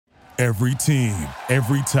Every team,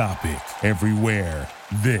 every topic, everywhere.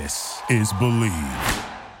 This is Believe.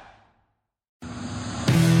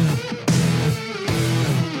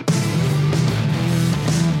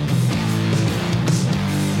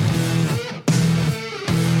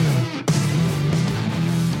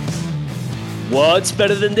 What's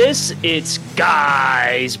better than this? It's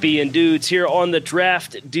guys being dudes here on the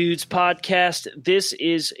Draft Dudes podcast. This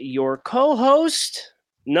is your co-host,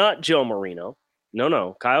 not Joe Marino.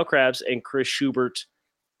 No, Kyle Krabs and Chris Schubert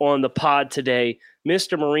on the pod today.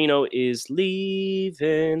 Mr. Marino is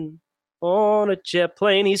leaving on a jet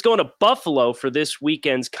plane. He's going to Buffalo for this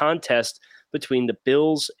weekend's contest between the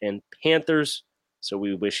Bills and Panthers. So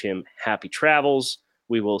we wish him happy travels.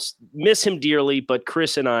 We will miss him dearly, but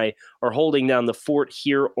Chris and I are holding down the fort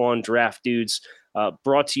here on Draft Dudes,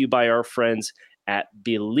 brought to you by our friends at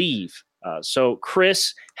Believe. So,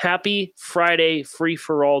 Chris, happy Friday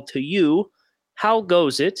free-for-all to you. How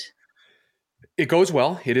goes it? It goes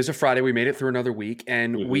well. It is a Friday. We made it through another week,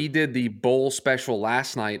 and we did the bowl special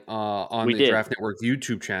last night on the Draft Network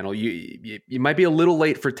YouTube channel. You might be a little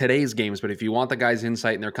late for today's games, but if you want the guys'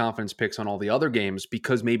 insight and their confidence picks on all the other games,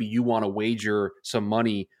 because maybe you want to wager some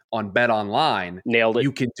money on Bet Online, nailed it.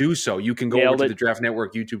 You can do so. You can go over to the Draft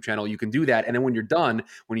Network YouTube channel. You can do that, and then when you're done,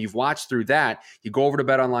 when you've watched through that, you go over to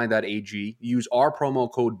betonline.ag, use our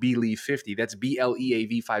promo code BLEAV50, that's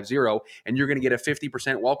BLEAV50, and you're going to get a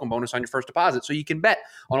 50% welcome bonus on your first deposit. So you can bet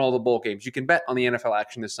on all the bowl games. You can bet on the NFL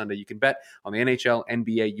action this Sunday. You can bet on the NHL,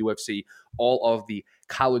 NBA, UFC, all of the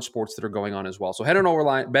college sports that are going on as well. So head on over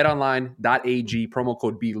betonline.ag, promo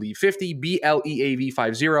code BLEAV50,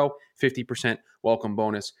 BLEAV50, 50% welcome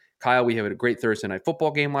bonus. Kyle, we have a great Thursday night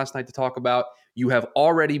football game last night to talk about. You have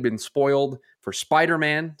already been spoiled for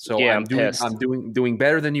Spiderman, so yeah, I'm doing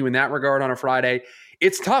better than you in that regard on a Friday.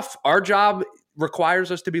 It's tough. Our job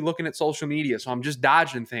requires us to be looking at social media, so I'm just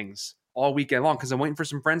dodging things all weekend long because I'm waiting for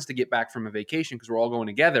some friends to get back from a vacation because we're all going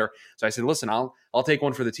together. So I said, listen, I'll take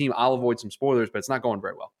one for the team. I'll avoid some spoilers, but it's not going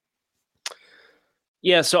very well.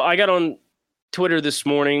 Yeah, so I got on Twitter this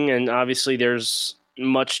morning, and obviously there's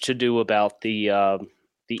much to do about the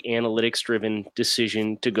analytics-driven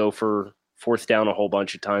decision to go for fourth down a whole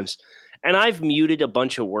bunch of times. And I've muted a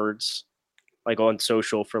bunch of words like on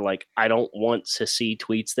social for like, I don't want to see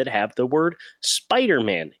tweets that have the word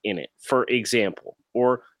Spider-Man in it, for example,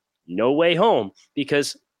 or No Way Home,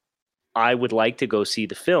 because I would like to go see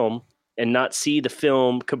the film and not see the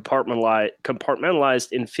film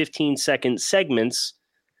compartmentalized in 15-second segments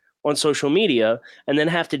on social media and then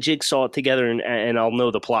have to jigsaw it together and I'll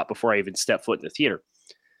know the plot before I even step foot in the theater.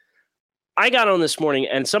 I got on this morning,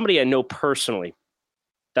 and somebody I know personally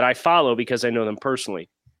that I follow because I know them personally,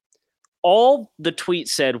 all the tweet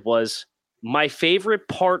said was my favorite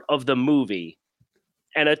part of the movie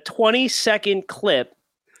and a 20-second clip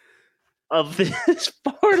of this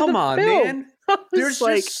part Come of the on, film. man. There's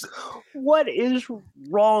like, what is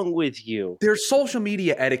wrong with you? There's social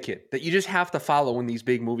media etiquette that you just have to follow when these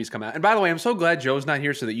big movies come out. And by the way, I'm so glad Joe's not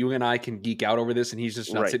here so that you and I can geek out over this and he's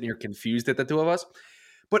just not sitting here confused at the two of us.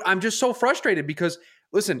 But I'm just so frustrated because,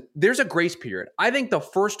 listen, there's a grace period. I think the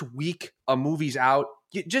first week a movie's out,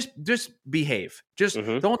 you just behave. Just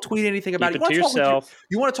don't tweet anything about Keep it. To yourself.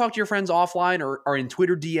 You want to talk to your friends offline or in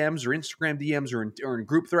Twitter DMs or Instagram DMs or in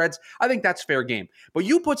group threads. I think that's fair game. But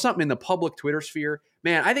you put something in the public Twitter sphere,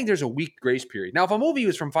 man, I think there's a week grace period. Now, if a movie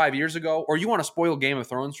was from 5 years ago or you want to spoil Game of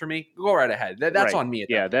Thrones for me, go right ahead. That's on me.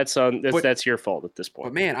 That's your fault at this point.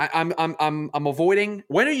 But man, I'm avoiding.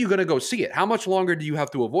 When are you going to go see it? How much longer do you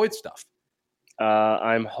have to avoid stuff?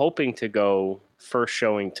 I'm hoping to go first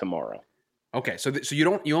showing tomorrow. Okay, so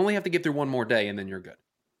you only have to get through one more day and then you're good.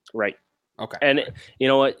 Right. Okay. And you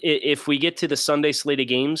know what? If we get to the Sunday slate of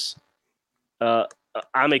games,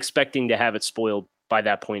 I'm expecting to have it spoiled by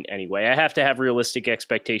that point anyway. I have to have realistic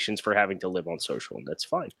expectations for having to live on social, and that's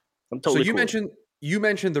fine. I'm totally cool. You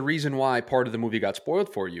mentioned the reason why part of the movie got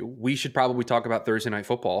spoiled for you. We should probably talk about Thursday Night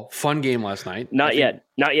Football. Fun game last night. Not yet.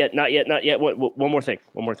 One more thing.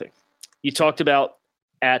 You talked about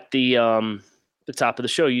at the top of the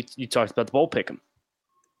show, you talked about the bowl pick'em.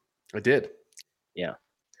 I did. Yeah.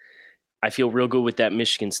 I feel real good with that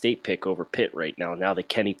Michigan State pick over Pitt right now. Now that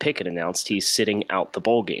Kenny Pickett announced he's sitting out the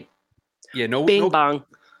bowl game. Yeah, bong.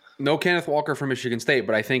 No Kenneth Walker from Michigan State,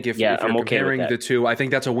 but I think if you're comparing the two, I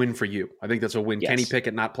think that's a win for you. I think that's a win. Yes. Kenny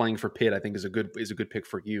Pickett not playing for Pitt, I think is a good pick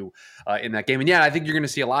for you in that game. And yeah, I think you're going to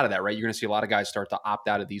see a lot of that, right? You're going to see a lot of guys start to opt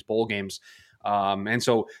out of these bowl games. And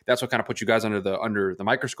so that's what kind of put you guys under the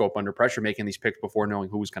microscope, under pressure, making these picks before knowing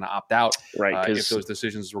who was going to opt out, right? If those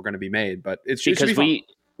decisions were going to be made. But it's because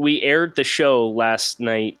we aired the show last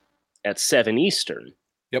night at 7 Eastern.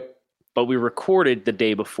 Yep. But we recorded the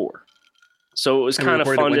day before. So it was kind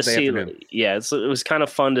of fun to see. Yeah, it was kind of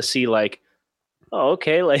fun to see. Like, oh,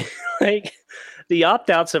 okay, like the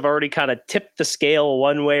opt-outs have already kind of tipped the scale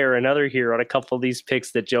one way or another here on a couple of these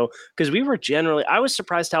picks that Joe. Because we were I was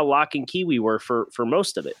surprised how lock and key we were for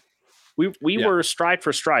most of it. We were stride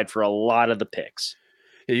for a lot of the picks.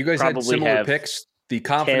 Yeah, you guys had similar picks. The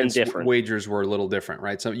confidence wagers were a little different,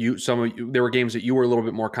 right? There were games that you were a little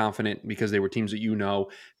bit more confident because they were teams that you know.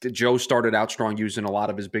 Joe started out strong using a lot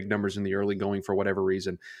of his big numbers in the early going for whatever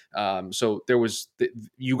reason. So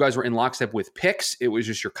you guys were in lockstep with picks. It was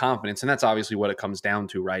just your confidence. And that's obviously what it comes down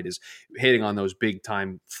to, right? Is hitting on those big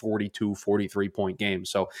time 42, 43 point games.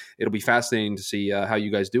 So it'll be fascinating to see how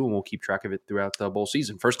you guys do, and we'll keep track of it throughout the bowl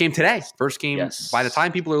season. First game today. First game. Yes. By the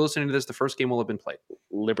time people are listening to this, the first game will have been played.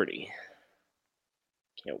 Liberty.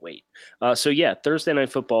 Can't wait. Thursday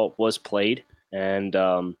Night Football was played,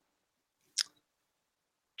 and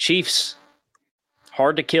Chiefs,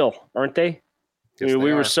 hard to kill, aren't they? Yes,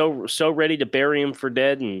 we were so ready to bury them for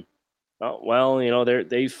dead, and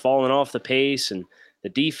they've fallen off the pace, and the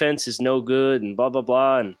defense is no good, and blah blah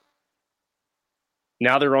blah, and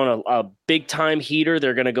now they're on a big time heater.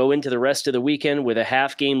 They're going to go into the rest of the weekend with a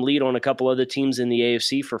half game lead on a couple other teams in the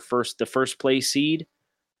AFC for the first place seed.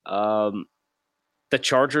 The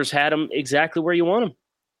Chargers had them exactly where you want them.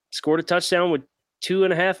 Scored a touchdown with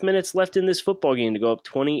 2.5 minutes left in this football game to go up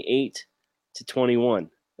 28-21.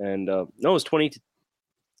 And it was 20-21.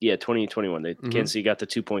 Kansas City got the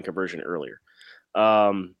 2-point conversion earlier.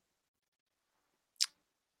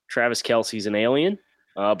 Travis Kelce's an alien.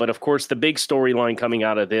 But of course, the big storyline coming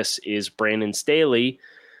out of this is Brandon Staley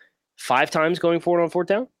 5 times going forward on fourth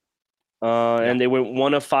down. And they went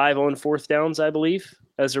 1 of 5 on fourth downs, I believe,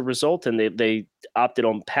 as a result. And they opted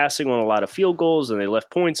on passing on a lot of field goals, and they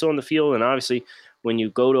left points on the field. And obviously, when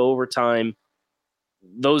you go to overtime,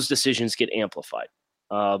 those decisions get amplified.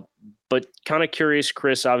 But kind of curious,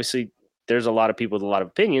 Chris, obviously, there's a lot of people with a lot of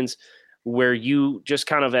opinions where you just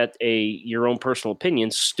kind of your own personal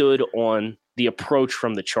opinion stood on the approach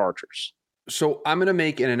from the Chargers. So I'm going to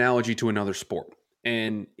make an analogy to another sport.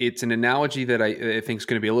 And it's an analogy that I think is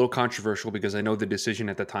going to be a little controversial because I know the decision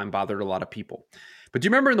at the time bothered a lot of people. But do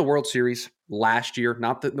you remember in the World Series last year,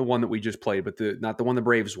 not the one that we just played, but not the one the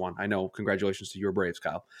Braves won? I know. Congratulations to your Braves,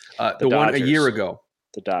 Kyle. The one a year ago.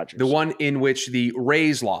 The Dodgers. The one in which the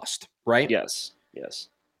Rays lost, right? Yes.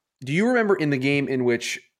 Do you remember in the game in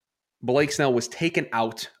which Blake Snell was taken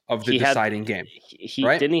out of the deciding game?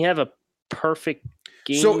 Right? Didn't he have a perfect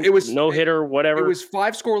game? So it was no-hitter, whatever. It was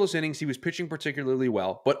 5 scoreless innings. He was pitching particularly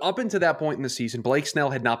well. But up until that point in the season, Blake Snell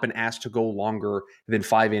had not been asked to go longer than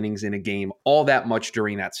 5 innings in a game all that much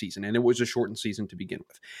during that season. And it was a shortened season to begin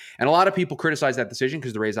with. And a lot of people criticized that decision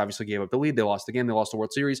because the Rays obviously gave up the lead. They lost the game. They lost the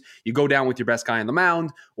World Series. You go down with your best guy on the mound.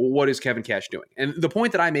 Well, what is Kevin Cash doing? And the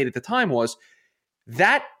point that I made at the time was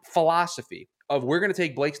that philosophy of we're going to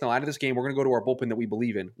take Blake Snell out of this game, we're going to go to our bullpen that we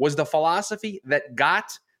believe in, was the philosophy that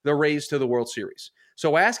got the Rays to the World Series.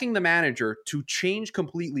 So asking the manager to change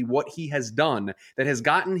completely what he has done that has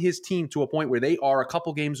gotten his team to a point where they are a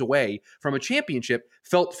couple games away from a championship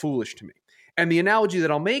felt foolish to me. And the analogy that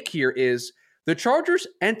I'll make here is the Chargers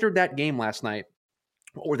entered that game last night.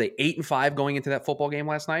 What were they, 8-5 going into that football game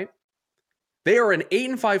last night? They are an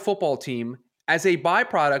 8-5 football team as a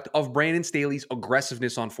byproduct of Brandon Staley's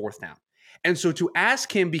aggressiveness on fourth down. And so to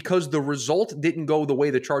ask him, because the result didn't go the way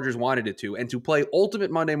the Chargers wanted it to, and to play ultimate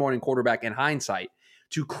Monday morning quarterback in hindsight,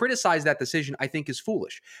 to criticize that decision, I think is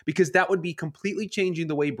foolish, because that would be completely changing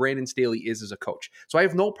the way Brandon Staley is as a coach. So I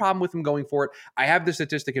have no problem with him going for it. I have the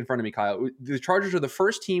statistic in front of me, Kyle. The Chargers are the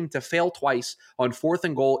first team to fail twice on 4th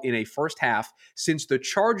and goal in a first half since the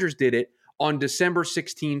Chargers did it on December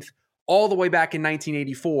 16th, all the way back in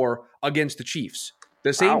 1984 against the Chiefs.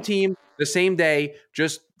 The same team, the same day,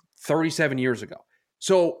 just 37 years ago.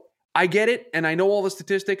 So I get it, and I know all the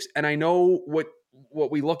statistics, and I know what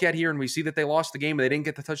we look at here, and we see that they lost the game, and they didn't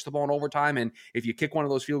get to touch the ball in overtime, and if you kick one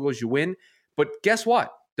of those field goals, you win. But guess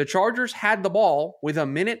what? The Chargers had the ball with a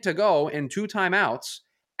minute to go and 2 timeouts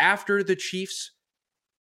after the Chiefs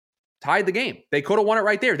tied the game. They could have won it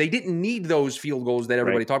right there. They didn't need those field goals that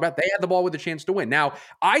everybody talked about. They had the ball with a chance to win. Now,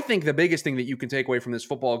 I think the biggest thing that you can take away from this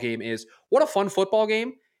football game is what a fun football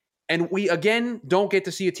game. And we, again, don't get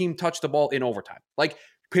to see a team touch the ball in overtime. Like,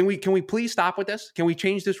 can we please stop with this? Can we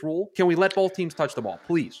change this rule? Can we let both teams touch the ball,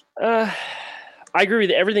 please? I agree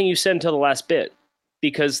with everything you said until the last bit,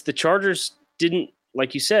 because the Chargers didn't,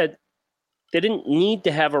 like you said, they didn't need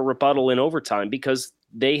to have a rebuttal in overtime because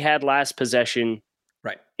they had last possession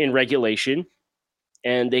in regulation,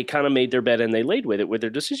 and they kind of made their bed and they laid with it with their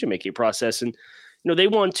decision-making process. And, they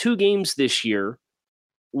won 2 games this year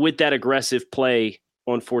with that aggressive play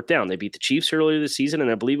on fourth down. They beat the Chiefs earlier this season, and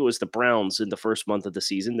I believe it was the Browns in the first month of the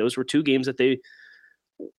season. Those were two games that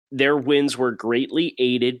their wins were greatly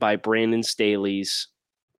aided by Brandon Staley's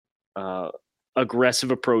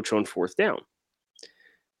aggressive approach on fourth down.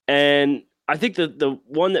 And I think the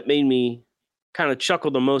one that made me kind of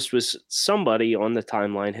chuckle the most was somebody on the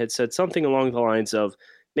timeline had said something along the lines of,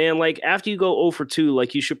 man, like after you go 0 for 2,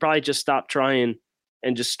 like you should probably just stop trying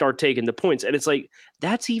and just start taking the points. And it's like,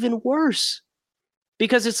 that's even worse.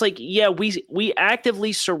 Because it's like, yeah, we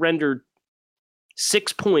actively surrendered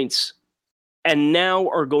 6 points and now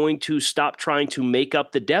are going to stop trying to make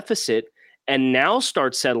up the deficit and now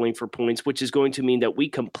start settling for points, which is going to mean that we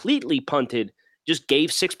completely punted, just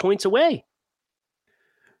gave 6 points away.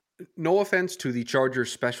 No offense to the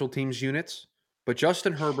Chargers special teams units, but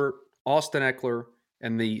Justin Herbert, Austin Eckler,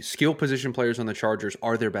 and the skill position players on the Chargers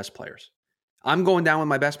are their best players. I'm going down with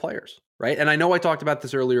my best players, right? And I know I talked about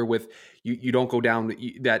this earlier with you don't go down,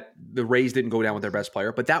 that the Rays didn't go down with their best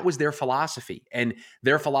player, but that was their philosophy. And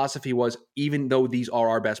their philosophy was, even though these are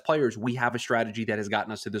our best players, we have a strategy that has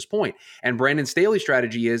gotten us to this point. And Brandon Staley's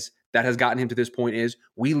strategy that has gotten him to this point is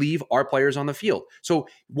we leave our players on the field. So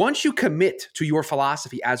once you commit to your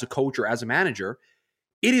philosophy as a coach or as a manager,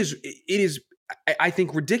 it is I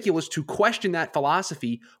think ridiculous to question that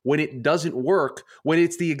philosophy when it doesn't work, when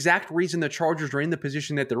it's the exact reason the Chargers are in the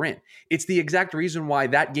position that they're in. It's the exact reason why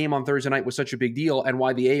that game on Thursday night was such a big deal and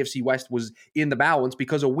why the AFC West was in the balance,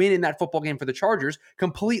 because a win in that football game for the Chargers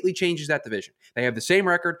completely changes that division. They have the same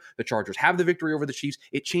record. The Chargers have the victory over the Chiefs.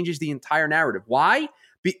 It changes the entire narrative. Why?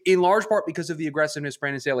 In large part because of the aggressiveness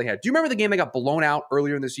Brandon Staley had. Do you remember the game they got blown out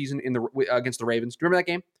earlier in the season against the Ravens? Do you remember that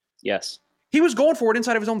game? Yes. He was going for it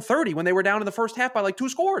inside of his own 30 when they were down in the first half by like 2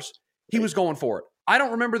 scores. He was going for it. I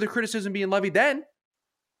don't remember the criticism being levied then.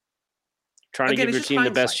 Trying to give your team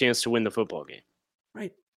the best chance to win the football game.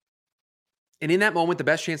 Right. And in that moment, the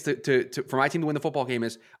best chance for my team to win the football game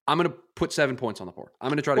is I'm going to put 7 points on the board. I'm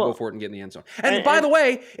going to try to go for it and get in the end zone. And by the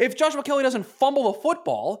way, if Joshua Kelly doesn't fumble the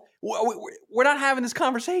football, we're not having this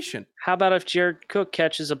conversation. How about if Jared Cook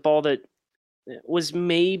catches a ball that was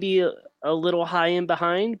maybe a little high and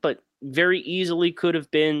behind, but very easily could have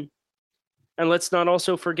been. And let's not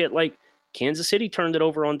also forget, like, Kansas City turned it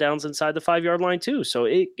over on downs inside the 5-yard line too. So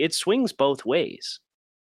it swings both ways,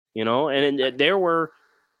 and there were,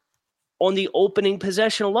 on the opening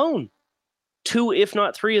possession alone, 2, if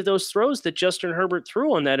not 3 of those throws that Justin Herbert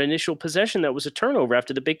threw on that initial possession that was a turnover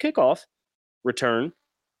after the big kickoff return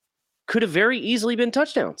could have very easily been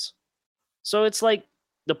touchdowns. So it's like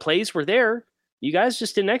the plays were there. You guys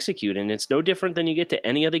just didn't execute, and it's no different than you get to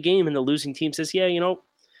any other game and the losing team says, yeah,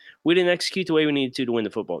 we didn't execute the way we needed to win the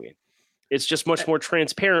football game. It's just much more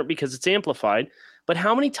transparent because it's amplified. But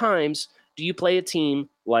how many times do you play a team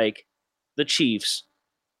like the Chiefs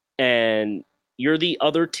and you're the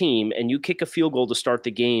other team and you kick a field goal to start the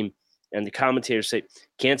game and the commentators say,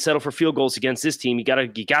 can't settle for field goals against this team. You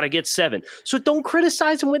gotta get 7. So don't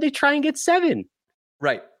criticize them when they try and get 7.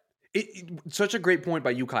 Right. Such a great point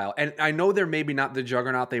by you, Kyle. And I know they're maybe not the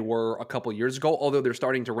juggernaut they were a couple years ago, although they're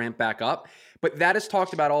starting to ramp back up. But that is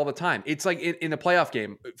talked about all the time. It's like in the playoff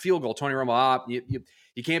game, field goal, Tony Romo,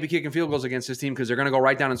 you can't be kicking field goals against this team because they're going to go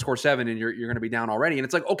right down and score 7 and you're going to be down already. And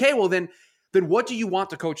it's like, okay, well then what do you want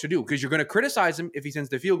the coach to do? Because you're going to criticize him if he sends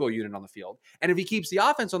the field goal unit on the field. And if he keeps the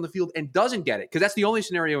offense on the field and doesn't get it, because that's the only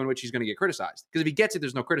scenario in which he's going to get criticized. Because if he gets it,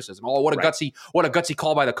 there's no criticism. Oh, what a gutsy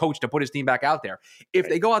call by the coach to put his team back out there. If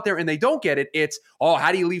they go out there and they don't get it, it's, oh,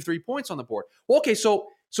 how do you leave 3 points on the board? Well, okay, so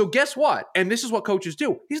guess what? And this is what coaches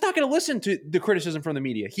do. He's not going to listen to the criticism from the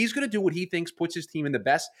media. He's going to do what he thinks puts his team in the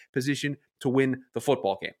best position to win the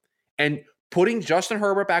football game. And putting Justin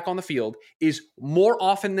Herbert back on the field is more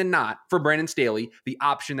often than not, for Brandon Staley, the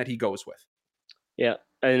option that he goes with. Yeah,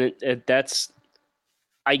 and that's,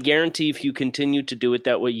 I guarantee if you continue to do it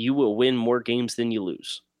that way, you will win more games than you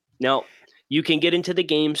lose. Now, you can get into the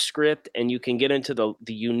game script and you can get into the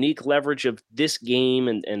unique leverage of this game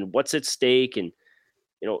and what's at stake. And,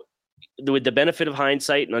 with the benefit of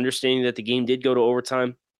hindsight and understanding that the game did go to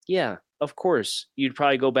overtime, yeah, of course, you'd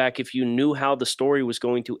probably go back if you knew how the story was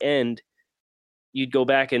going to end. You'd go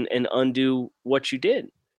back and undo what you did.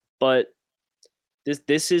 But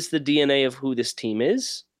this is the DNA of who this team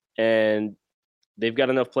is, and they've got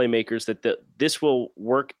enough playmakers that this will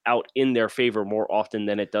work out in their favor more often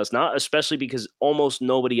than it does not, especially because almost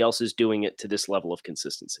nobody else is doing it to this level of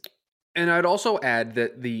consistency. And I'd also add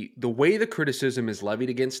that the way the criticism is levied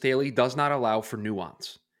against Staley does not allow for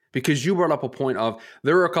nuance. Because you brought up a point of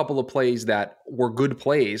there are a couple of plays that were good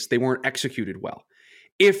plays, they weren't executed well.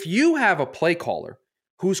 If you have a play caller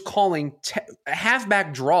who's calling a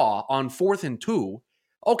halfback draw on 4th and 2,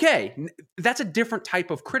 Okay, that's a different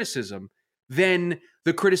type of criticism than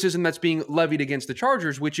the criticism that's being levied against the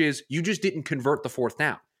Chargers, which is you just didn't convert the fourth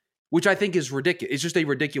down, which I think is ridiculous. It's just a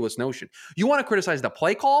ridiculous notion. You want to criticize the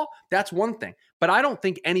play call? That's one thing. But I don't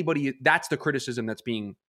think that's the criticism that's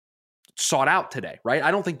being sought out today, right?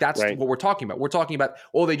 I don't think that's what we're talking about. We're talking about,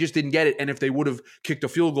 they just didn't get it. And if they would have kicked a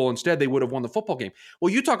field goal instead, they would have won the football game.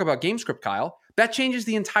 Well, you talk about game script, Kyle. That changes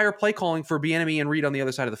the entire play calling for Bieniemy and Reed on the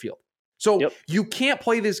other side of the field. So you can't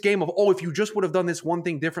play this game of, if you just would have done this one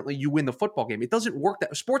thing differently, you win the football game. It doesn't work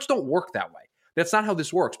sports don't work that way. That's not how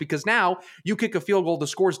this works, because now you kick a field goal, the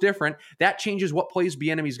score's different. That changes what plays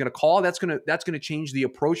Bieniemy is going to call. That's going to change the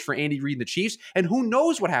approach for Andy Reid and the Chiefs. And who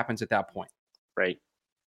knows what happens at that point. Right.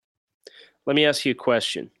 Let me ask you a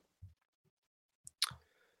question.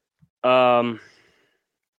 How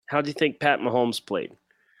do you think Pat Mahomes played?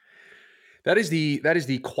 That is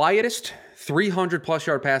the quietest 300-plus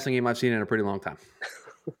yard passing game I've seen in a pretty long time.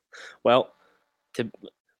 Well,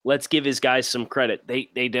 let's give his guys some credit. They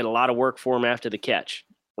did a lot of work for him after the catch,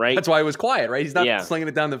 right? That's why it was quiet, right? He's not slinging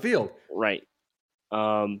it down the field. Right.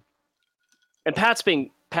 And Pat's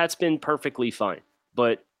been perfectly fine.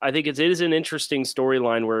 But I think it is an interesting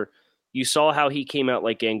storyline where you saw how he came out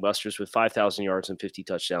like gangbusters with 5,000 yards and 50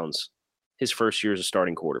 touchdowns his first year as a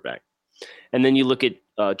starting quarterback. And then you look at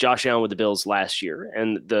Josh Allen with the Bills last year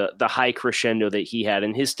and the high crescendo that he had,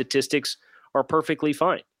 and his statistics are perfectly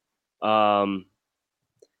fine. But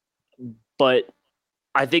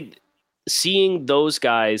I think seeing those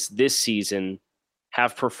guys this season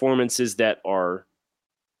have performances that are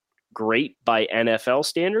great by NFL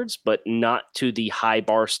standards, but not to the high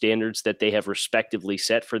bar standards that they have respectively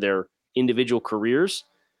set for their individual careers,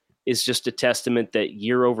 is just a testament that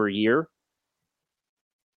year over year,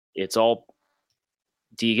 it's all,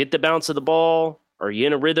 do you get the bounce of the ball? Are you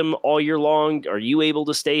in a rhythm all year long? Are you able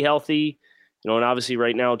to stay healthy? And obviously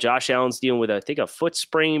right now, Josh Allen's dealing with, I think, a foot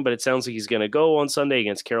sprain, but it sounds like he's going to go on Sunday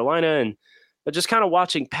against Carolina. But just kind of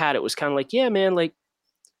watching Pat, it was kind of like, yeah, man, like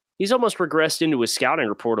he's almost regressed into his scouting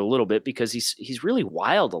report a little bit, because he's really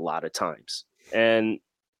wild a lot of times. And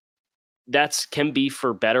that's can be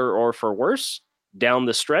for better or for worse. Down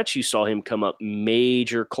the stretch, you saw him come up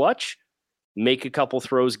major clutch, make a couple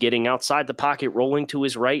throws, getting outside the pocket, rolling to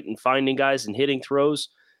his right and finding guys and hitting throws.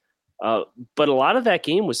 But a lot of that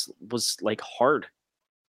game was like hard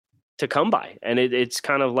to come by. And it's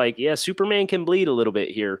kind of like, Superman can bleed a little bit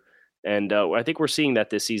here. And I think we're seeing that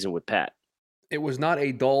this season with Pat. It was not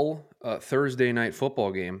a dull Thursday night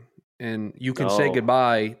football game. And you can say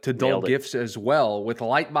goodbye to dull gifts as well with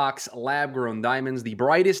Lightbox lab-grown diamonds, the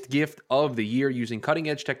brightest gift of the year. Using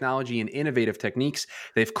cutting-edge technology and innovative techniques,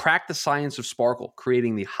 they've cracked the science of sparkle,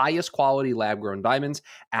 creating the highest quality lab-grown diamonds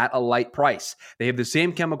at a light price. They have the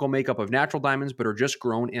same chemical makeup of natural diamonds, but are just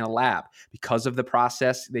grown in a lab. Because of the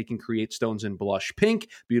process, they can create stones in blush pink,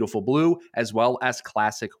 beautiful blue, as well as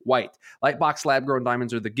classic white. Lightbox lab-grown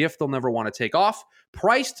diamonds are the gift they'll never want to take off,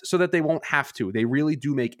 priced so that they won't have to. They really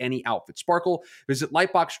do make any outfit sparkle. Visit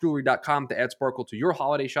lightboxjewelry.com to add sparkle to your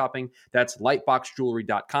holiday shopping. That's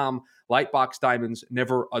lightboxjewelry.com. Lightbox diamonds,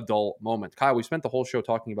 never a dull moment. Kyle, we spent the whole show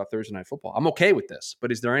talking about Thursday Night Football. I'm okay with this,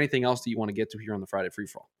 but is there anything else that you want to get to here on the Friday Free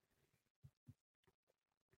For All?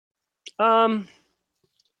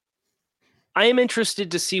 I am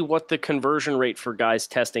interested to see what the conversion rate for guys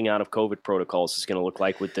testing out of COVID protocols is going to look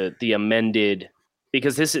like with the amended,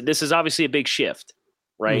 because this is obviously a big shift,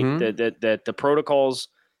 right? Mm-hmm. That the protocols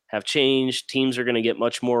have changed. Teams are going to get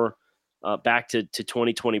much more back to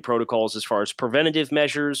 2020 protocols as far as preventative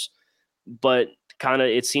measures, but kind of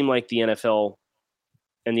it seemed like the NFL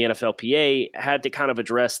and the NFLPA had to kind of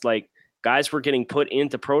address, like, guys were getting put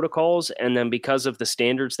into protocols, and then because of the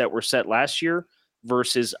standards that were set last year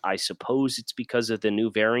versus, I suppose it's because of the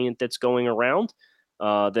new variant that's going around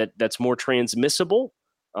that's more transmissible,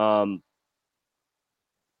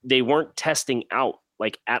 they weren't testing out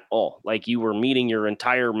like at all. Like, you were meeting your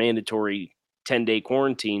entire mandatory 10-day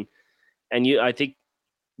quarantine. And I think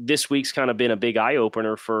this week's kind of been a big eye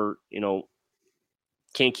opener for,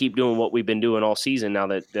 can't keep doing what we've been doing all season now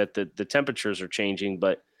that the temperatures are changing.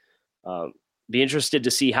 But be interested to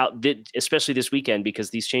see how, especially this weekend, because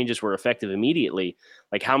these changes were effective immediately.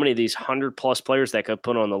 Like, how many of these 100+ players that got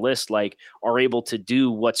put on the list, like, are able to do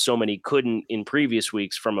what so many couldn't in previous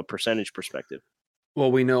weeks from a percentage perspective? Well,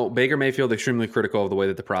 we know Baker Mayfield extremely critical of the way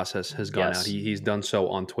that the process has gone out. He's done so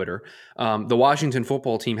on Twitter. The Washington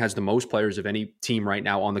football team has the most players of any team right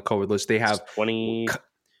now on the COVID list. They have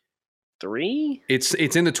 23. It's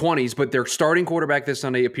in the 20s, but their starting quarterback this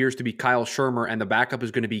Sunday appears to be Kyle Shermer, and the backup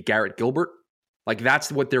is going to be Garrett Gilbert. Like,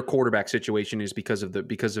 that's what their quarterback situation is because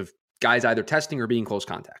of guys either testing or being close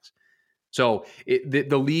contacts. So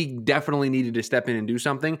the league definitely needed to step in and do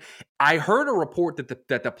something. I heard a report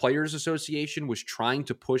that the Players Association was trying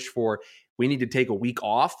to push for, we need to take a week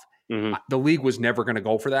off. Mm-hmm. The league was never going to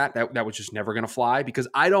go for that. That was just never going to fly, because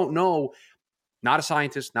I don't know, not a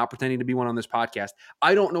scientist, not pretending to be one on this podcast,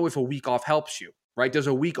 I don't know if a week off helps you, right? Does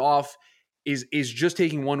a week off, is just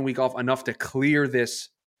taking 1 week off enough to clear this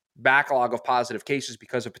backlog of positive cases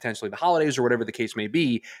because of potentially the holidays or whatever the case may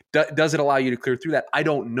be? Does it allow you to clear through that? I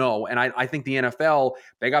don't know. And I think the NFL,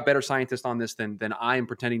 they got better scientists on this than I'm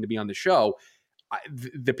pretending to be on the show.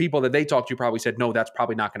 The people that they talked to probably said, no, that's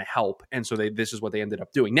probably not going to help. And so this is what they ended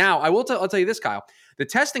up doing. Now, I'll tell you this, Kyle. The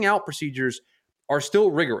testing out procedures are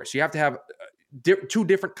still rigorous. You have to have two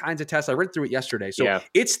different kinds of tests. I read through it yesterday. So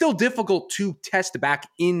It's still difficult to test back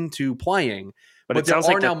into playing. But it sounds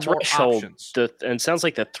like the threshold, sounds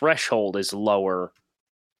like the threshold is lower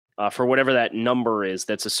for whatever that number is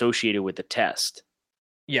that's associated with the test.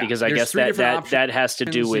 Yeah, because I guess that has to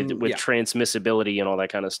do with transmissibility and all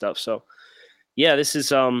that kind of stuff. So, yeah, this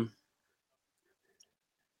is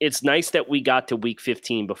it's nice that we got to week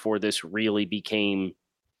 15 before this really became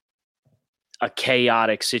a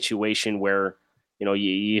chaotic situation where,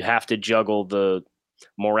 you have to juggle the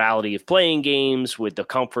morality of playing games with the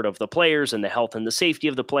comfort of the players and the health and the safety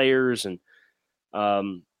of the players. And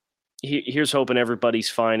here's hoping everybody's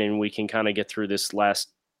fine and we can kind of get through this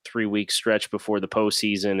last 3-week stretch before the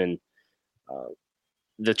postseason. And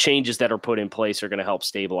the changes that are put in place are going to help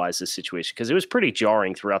stabilize this situation, because it was pretty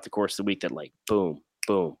jarring throughout the course of the week that, like, boom,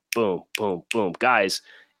 boom, boom, boom, boom. Guys,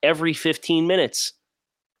 every 15 minutes,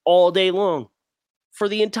 all day long for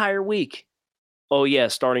the entire week. Oh, yeah,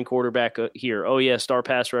 starting quarterback here. Oh, yeah, star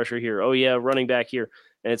pass rusher here. Oh, yeah, running back here.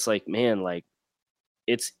 And it's like, man,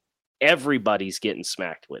 it's everybody's getting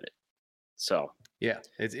smacked with it. So, yeah,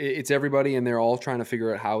 it's everybody, and they're all trying to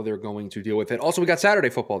figure out how they're going to deal with it. Also, we got Saturday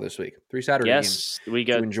football this week. 3 Saturday games we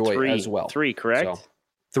got to enjoy as well. 3, correct? So,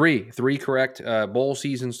 Three correct. Bowl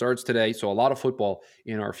season starts today, so a lot of football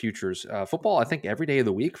in our futures. Football, I think, every day of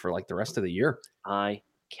the week for the rest of the year. I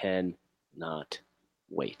cannot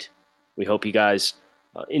wait. We hope you guys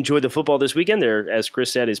enjoy the football this weekend. There, as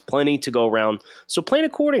Chris said, is plenty to go around, so plan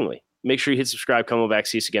accordingly. Make sure you hit subscribe. Come on back.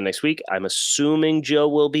 See us again next week. I'm assuming Joe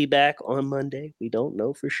will be back on Monday. We don't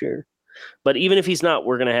know for sure. But even if he's not,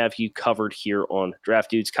 we're going to have you covered here on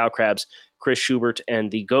Draft Dudes, Kyle Krabs, Chris Schubert,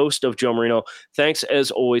 and the ghost of Joe Marino. Thanks,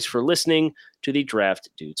 as always, for listening to the Draft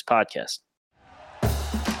Dudes podcast.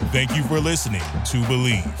 Thank you for listening to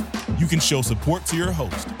Believe. You can show support to your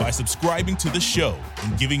host by subscribing to the show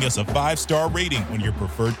and giving us a 5-star rating on your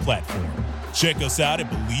preferred platform. Check us out at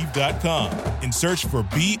Believe.com and search for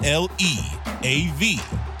BLEAV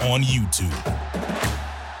on YouTube.